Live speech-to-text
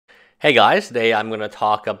Hey guys, today I'm going to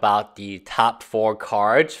talk about the top 4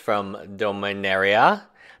 cards from Dominaria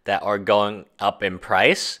that are going up in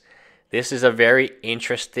price. This is a very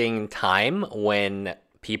interesting time when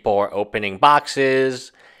people are opening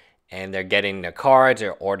boxes and they're getting their cards,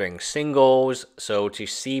 they're ordering singles. So to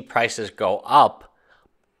see prices go up,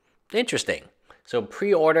 interesting. So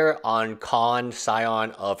pre-order on Khan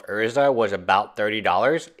Scion of Urza was about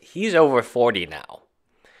 $30. He's over $40 now.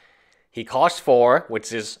 He costs 4,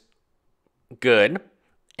 which is good,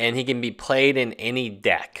 and he can be played in any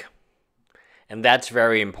deck, and that's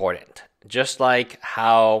very important. Just like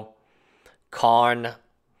how Karn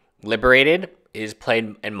Liberated is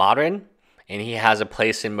played in Modern and he has a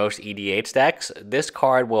place in most EDH decks, this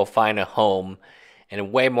card will find a home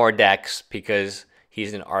in way more decks because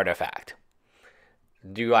he's an artifact.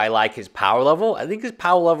 Do I like his power level? I think his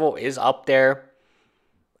power level is up there.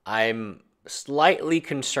 I'm slightly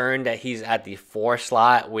concerned that he's at the 4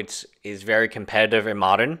 slot, which is very competitive in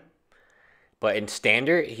Modern. But in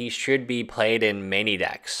Standard, he should be played in many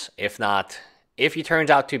decks. If he turns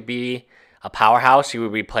out to be a powerhouse, he will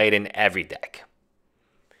be played in every deck.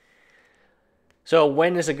 So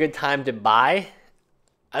when is a good time to buy?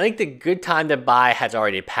 I think the good time to buy has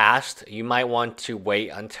already passed. You might want to wait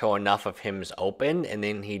until enough of him is open and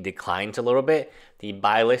then he declines a little bit. The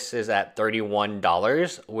buy list is at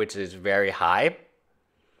 $31, which is very high.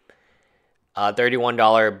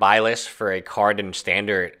 $31 buy list for a card in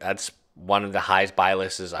Standard, that's one of the highest buy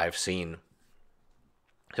lists I've seen.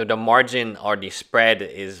 So the margin or the spread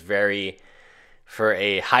is for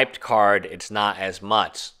a hyped card, it's not as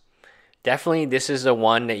much. Definitely, this is the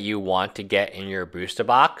one that you want to get in your booster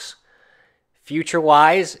box.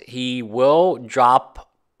 Future-wise, he will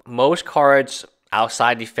drop most cards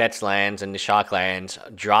outside the fetch lands and the shock lands,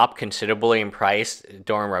 drop considerably in price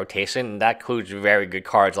during rotation. And that includes very good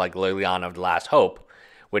cards like Liliana of the Last Hope,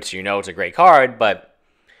 which you know is a great card, but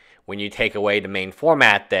when you take away the main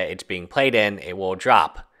format that it's being played in, it will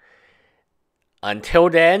drop. Until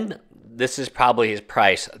then, this is probably his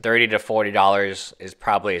price. $30 to $40 is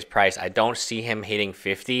probably his price. I don't see him hitting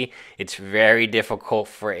 50. It's very difficult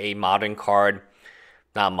for a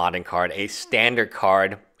a standard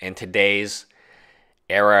card in today's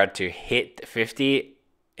era to hit 50.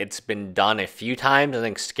 It's been done a few times. I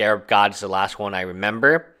think Scarab God is the last one I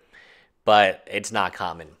remember, but it's not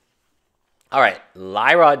common. All right,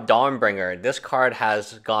 Lyra Dawnbringer. This card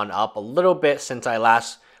has gone up a little bit since I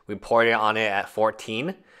last reported on it at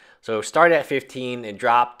 14. So it started at 15, it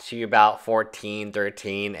dropped to about 14,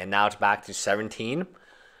 13, and now it's back to 17.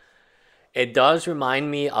 It does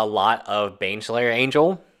remind me a lot of Baneslayer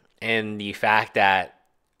Angel in the fact that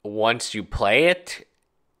once you play it,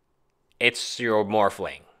 it's your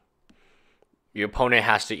Morphling. Your opponent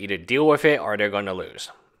has to either deal with it or they're going to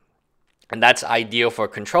lose. And that's ideal for a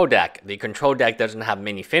control deck. The control deck doesn't have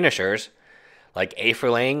many finishers, like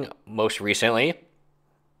Aetherling most recently.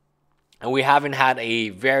 And we haven't had a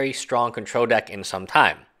very strong control deck in some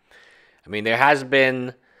time. I mean, there has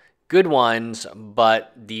been good ones,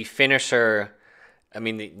 but the finishing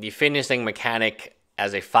mechanic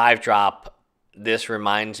as a 5-drop, this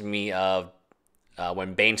reminds me of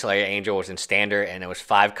when Baneslayer Angel was in Standard and it was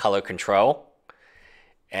 5-color control.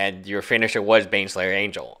 And your finisher was Baneslayer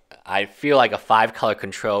Angel. I feel like a 5-color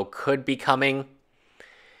control could be coming.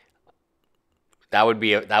 That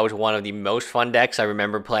was one of the most fun decks I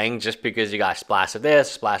remember playing just because you got Splash of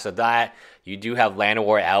this, Splash of that. You do have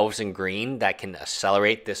Llanowar Elves in green that can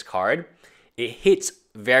accelerate this card. It hits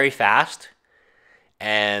very fast,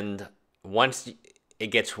 and once it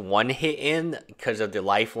gets one hit in because of the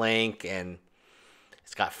lifelink and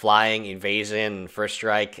it's got flying, evasion, and first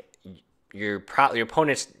strike, your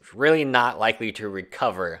opponent's really not likely to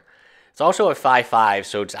recover. It's also a 5/5,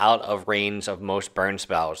 so it's out of range of most burn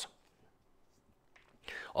spells.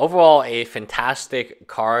 Overall, a fantastic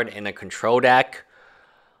card in a control deck.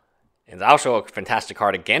 It's also a fantastic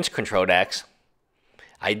card against control decks.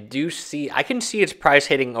 I can see its price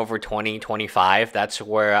hitting over 20, 25. That's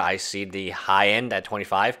where I see the high end at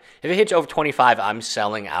 25. If it hits over 25, I'm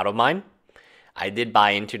selling out of mine. I did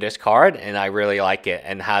buy into this card, and I really like it,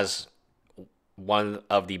 and has one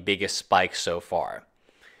of the biggest spikes so far.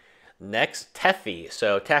 Next, Teffy.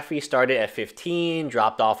 So Teffy started at 15,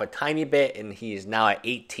 dropped off a tiny bit, and he's now at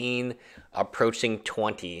 18, approaching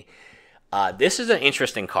 20. This is an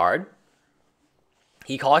interesting card.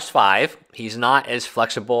 He costs 5. He's not as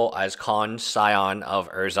flexible as Khan Scion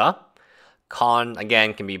of Urza. Khan,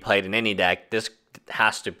 again, can be played in any deck. This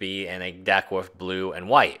has to be in a deck with blue and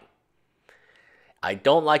white. I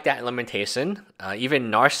don't like that limitation. Even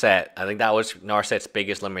Narset, I think that was Narset's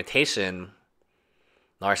biggest limitation,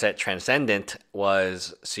 Narset Transcendent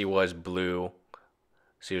she was blue.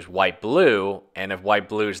 She was white-blue, and if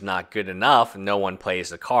white-blue is not good enough, no one plays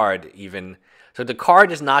the card even. So the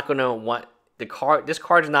card is not going to want the card. This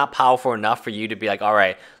card is not powerful enough for you to be like, all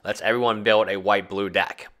right, let's everyone build a white-blue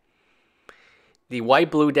deck. The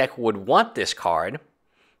white-blue deck would want this card,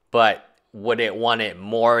 but would it want it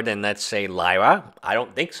more than, let's say, Lyra? I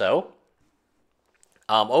don't think so.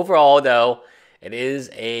 Overall, though, it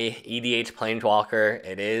is a EDH Planeswalker.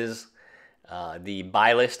 It is. The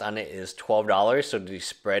buy list on it is $12, so the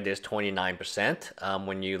spread is 29%.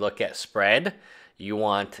 When you look at spread, you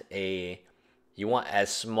want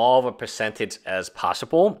as small of a percentage as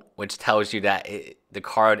possible, which tells you that the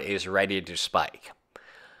card is ready to spike.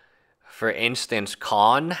 For instance,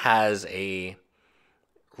 Khan has a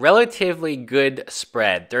relatively good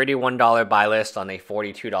spread, $31 buy list on a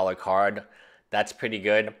 $42 card. That's pretty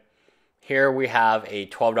good. Here we have a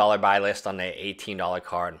 $12 buy list on an $18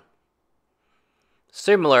 card.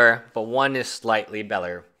 Similar, but one is slightly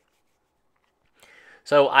better.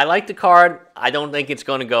 So I like the card. I don't think it's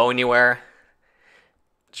going to go anywhere.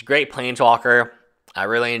 It's a great Planeswalker. I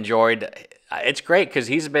really enjoyed it. It's great because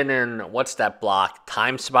he's been in, what's that block?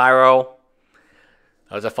 Time Spiral.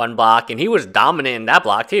 That was a fun block. And he was dominant in that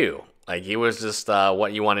block too. Like, he was just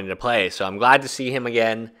what you wanted to play. So I'm glad to see him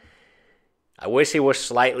again. I wish he was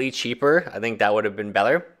slightly cheaper. I think that would have been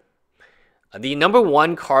better. The number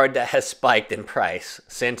one card that has spiked in price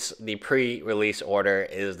since the pre-release order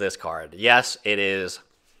is this card. Yes, it is.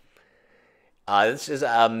 This is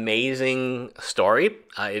an amazing story.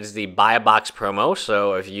 It is the buy a box promo.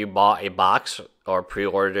 So if you bought a box or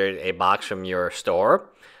pre-ordered a box from your store,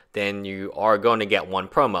 then you are going to get one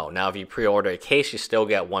promo. Now, if you pre-order a case, you still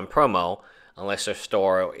get one promo, unless your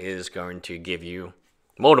store is going to give you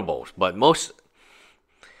multiples. But most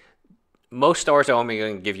stores are only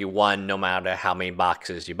going to give you one no matter how many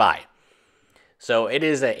boxes you buy. So it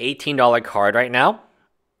is an $18 card right now.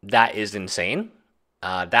 That is insane.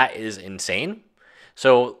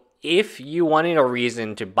 So if you wanted a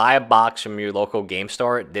reason to buy a box from your local game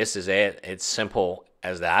store, this is it. It's simple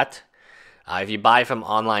as that. If you buy from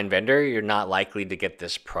online vendor, you're not likely to get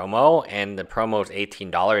this promo, and the promo is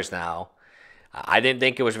 $18 now. I didn't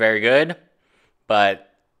think it was very good, but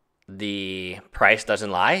the price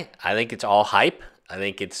doesn't lie. I think it's all hype. I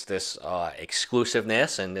think it's this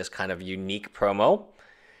exclusiveness and this kind of unique promo.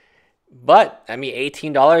 But, I mean,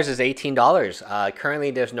 $18 is $18.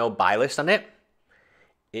 Currently, there's no buy list on it.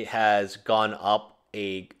 It has gone up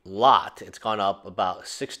a lot. It's gone up about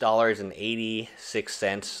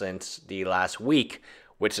 $6.86 since the last week,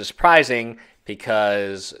 which is surprising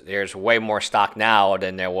because there's way more stock now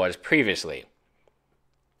than there was previously.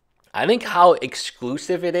 I think how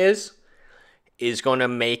exclusive it is going to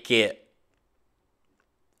make it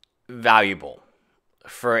valuable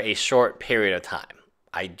for a short period of time.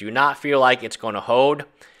 I do not feel like it's going to hold.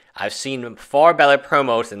 I've seen far better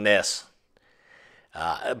promos than this.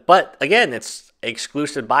 But again, it's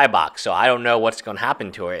exclusive buy box, so I don't know what's going to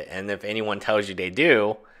happen to it. And if anyone tells you they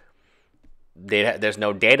do, there's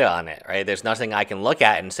no data on it, right? There's nothing I can look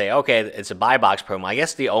at and say, okay, it's a buy box promo. I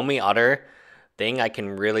guess the only other thing I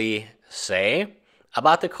can really say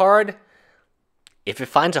about the card, if it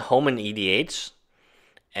finds a home in EDH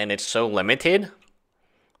and it's so limited,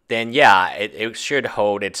 then yeah, it should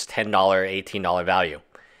hold its $10, $18 value.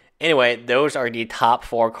 Anyway, those are the top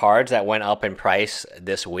 4 cards that went up in price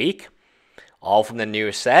this week, all from the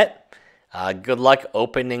new set. Good luck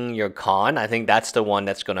opening your con. I think that's the one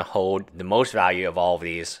that's going to hold the most value of all of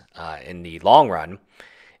these in the long run.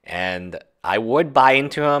 And I would buy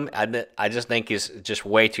into him. I just think it's just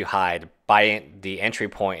way too high. The entry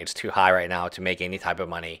point is too high right now to make any type of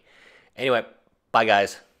money. Anyway, bye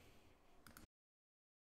guys.